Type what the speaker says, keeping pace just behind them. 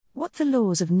What the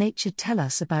laws of nature tell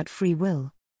us about free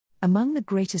will. Among the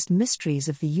greatest mysteries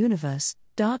of the universe,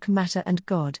 dark matter and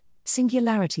God,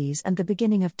 singularities and the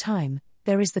beginning of time,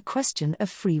 there is the question of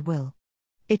free will.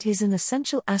 It is an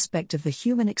essential aspect of the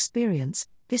human experience,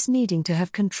 this needing to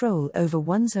have control over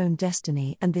one's own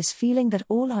destiny and this feeling that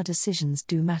all our decisions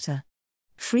do matter.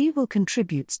 Free will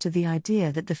contributes to the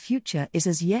idea that the future is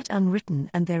as yet unwritten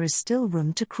and there is still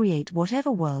room to create whatever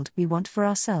world we want for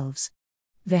ourselves.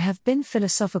 There have been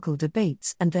philosophical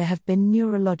debates and there have been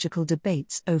neurological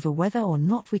debates over whether or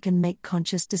not we can make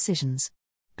conscious decisions.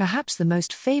 Perhaps the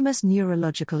most famous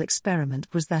neurological experiment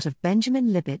was that of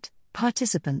Benjamin Libet.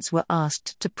 Participants were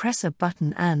asked to press a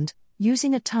button and,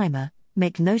 using a timer,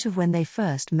 make note of when they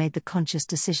first made the conscious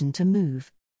decision to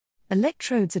move.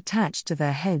 Electrodes attached to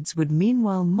their heads would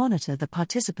meanwhile monitor the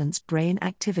participants' brain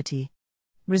activity.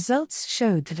 Results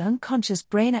showed that unconscious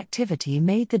brain activity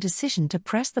made the decision to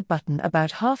press the button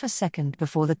about half a second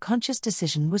before the conscious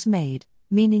decision was made,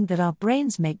 meaning that our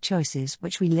brains make choices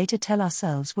which we later tell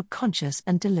ourselves were conscious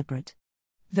and deliberate.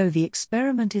 Though the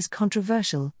experiment is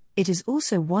controversial, it is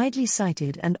also widely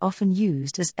cited and often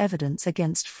used as evidence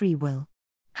against free will.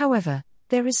 However,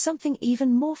 there is something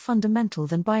even more fundamental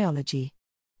than biology.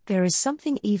 There is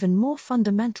something even more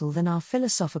fundamental than our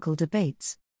philosophical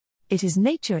debates. It is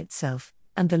nature itself,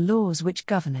 and the laws which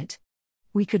govern it.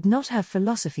 We could not have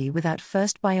philosophy without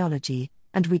first biology,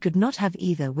 and we could not have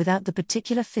either without the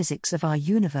particular physics of our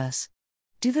universe.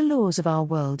 Do the laws of our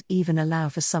world even allow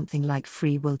for something like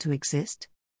free will to exist?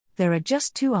 There are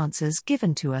just two answers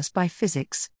given to us by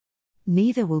physics.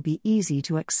 Neither will be easy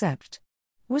to accept.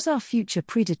 Was our future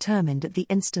predetermined at the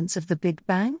instance of the Big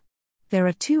Bang? There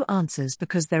are two answers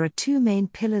because there are two main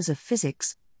pillars of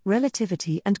physics,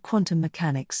 relativity and quantum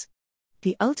mechanics.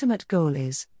 The ultimate goal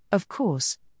is, of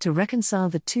course, to reconcile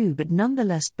the two, but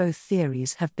nonetheless both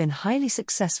theories have been highly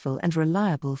successful and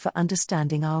reliable for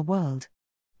understanding our world.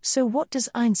 So what does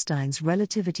Einstein's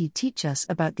relativity teach us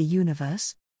about the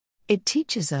universe? It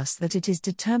teaches us that it is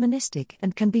deterministic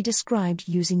and can be described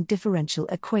using differential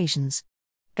equations.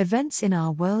 Events in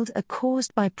our world are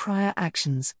caused by prior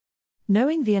actions.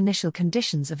 Knowing the initial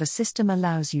conditions of a system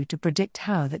allows you to predict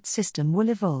how that system will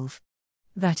evolve.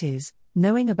 That is,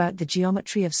 knowing about the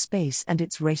geometry of space and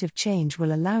its rate of change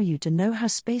will allow you to know how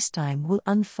spacetime will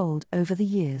unfold over the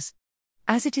years.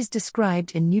 As it is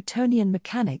described in Newtonian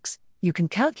mechanics, you can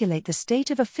calculate the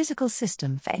state of a physical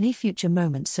system for any future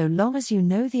moment so long as you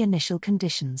know the initial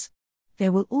conditions.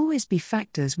 There will always be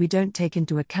factors we don't take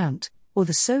into account, or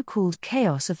the so-called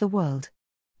chaos of the world.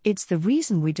 It's the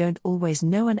reason we don't always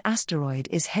know an asteroid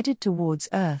is headed towards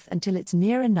Earth until it's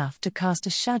near enough to cast a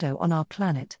shadow on our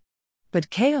planet. But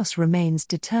chaos remains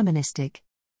deterministic.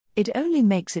 It only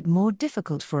makes it more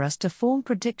difficult for us to form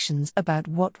predictions about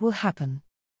what will happen.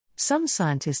 Some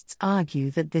scientists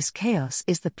argue that this chaos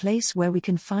is the place where we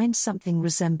can find something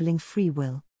resembling free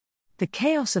will. The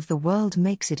chaos of the world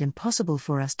makes it impossible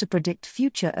for us to predict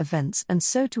future events, and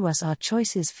so to us our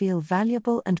choices feel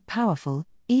valuable and powerful,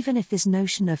 even if this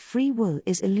notion of free will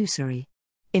is illusory.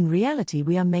 In reality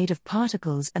we are made of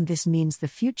particles, and this means the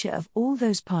future of all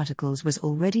those particles was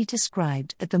already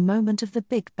described at the moment of the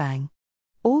Big Bang.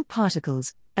 All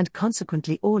particles, and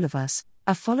consequently all of us,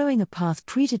 are following a path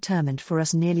predetermined for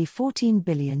us nearly 14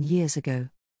 billion years ago.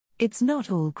 It's not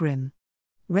all grim.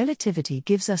 Relativity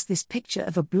gives us this picture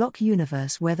of a block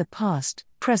universe where the past,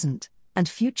 present, and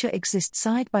future exist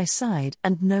side by side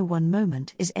and no one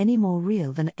moment is any more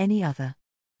real than any other.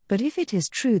 But if it is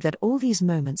true that all these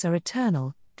moments are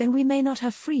eternal, then we may not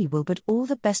have free will, but all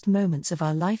the best moments of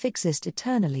our life exist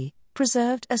eternally,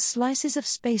 preserved as slices of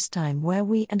spacetime where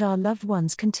we and our loved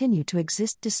ones continue to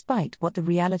exist despite what the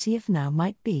reality of now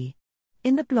might be.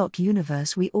 In the block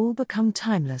universe we all become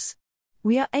timeless.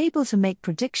 We are able to make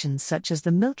predictions such as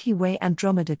the Milky Way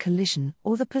Andromeda collision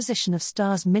or the position of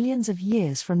stars millions of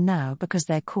years from now because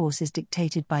their course is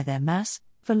dictated by their mass,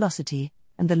 velocity,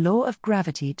 and the law of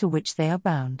gravity to which they are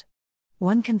bound.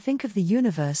 One can think of the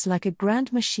universe like a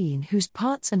grand machine whose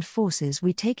parts and forces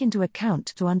we take into account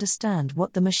to understand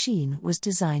what the machine was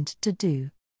designed to do.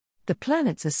 The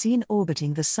planets are seen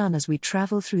orbiting the Sun as we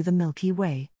travel through the Milky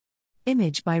Way.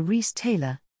 Image by Rhys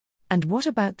Taylor. And what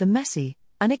about the messy,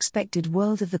 unexpected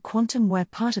world of the quantum where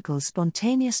particles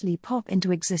spontaneously pop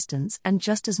into existence and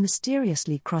just as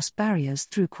mysteriously cross barriers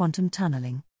through quantum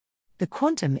tunneling? The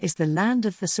quantum is the land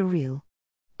of the surreal.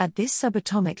 At this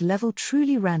subatomic level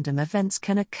truly random events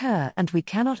can occur and we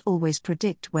cannot always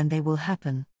predict when they will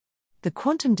happen. The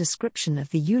quantum description of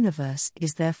the universe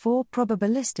is therefore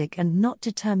probabilistic and not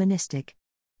deterministic.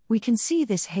 We can see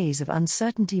this haze of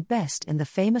uncertainty best in the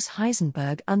famous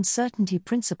Heisenberg uncertainty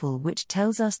principle, which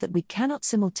tells us that we cannot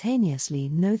simultaneously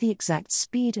know the exact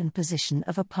speed and position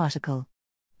of a particle.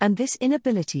 And this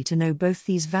inability to know both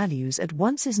these values at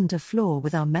once isn't a flaw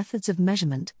with our methods of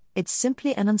measurement, it's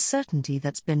simply an uncertainty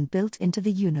that's been built into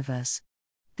the universe.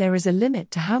 There is a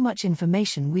limit to how much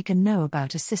information we can know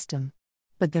about a system.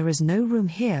 But there is no room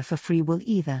here for free will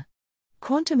either.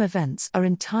 Quantum events are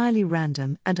entirely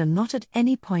random and are not at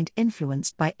any point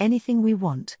influenced by anything we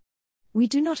want. We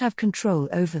do not have control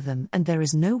over them, and there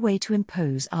is no way to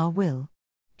impose our will.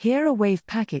 Here a wave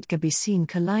packet can be seen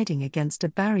colliding against a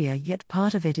barrier, yet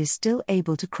part of it is still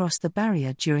able to cross the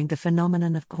barrier during the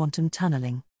phenomenon of quantum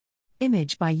tunneling.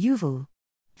 Image by Yuval.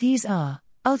 These are,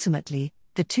 ultimately,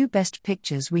 the two best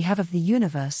pictures we have of the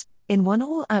universe. In one,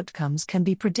 all outcomes can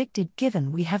be predicted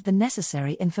given we have the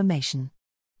necessary information.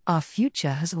 Our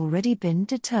future has already been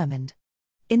determined.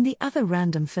 In the other,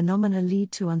 random phenomena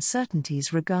lead to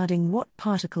uncertainties regarding what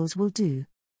particles will do.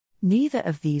 Neither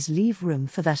of these leave room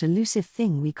for that elusive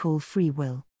thing we call free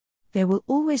will. There will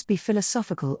always be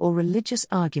philosophical or religious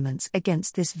arguments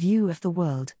against this view of the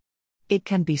world. It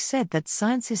can be said that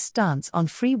science's stance on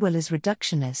free will is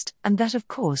reductionist, and that of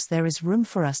course there is room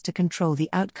for us to control the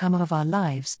outcome of our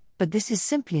lives, but this is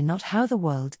simply not how the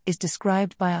world is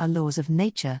described by our laws of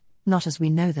nature, not as we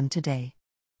know them today.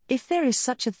 If there is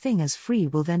such a thing as free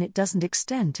will, then it doesn't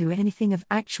extend to anything of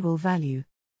actual value.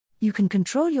 You can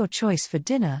control your choice for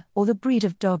dinner or the breed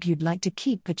of dog you'd like to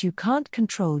keep, but you can't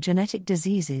control genetic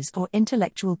diseases or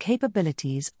intellectual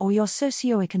capabilities or your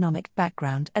socioeconomic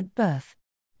background at birth.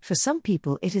 For some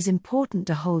people, it is important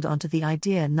to hold on to the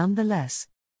idea nonetheless.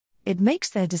 It makes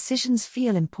their decisions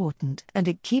feel important, and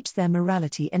it keeps their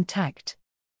morality intact.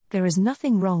 There is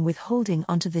nothing wrong with holding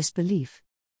onto this belief.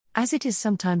 As it is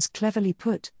sometimes cleverly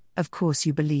put, of course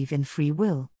you believe in free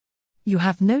will. You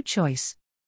have no choice.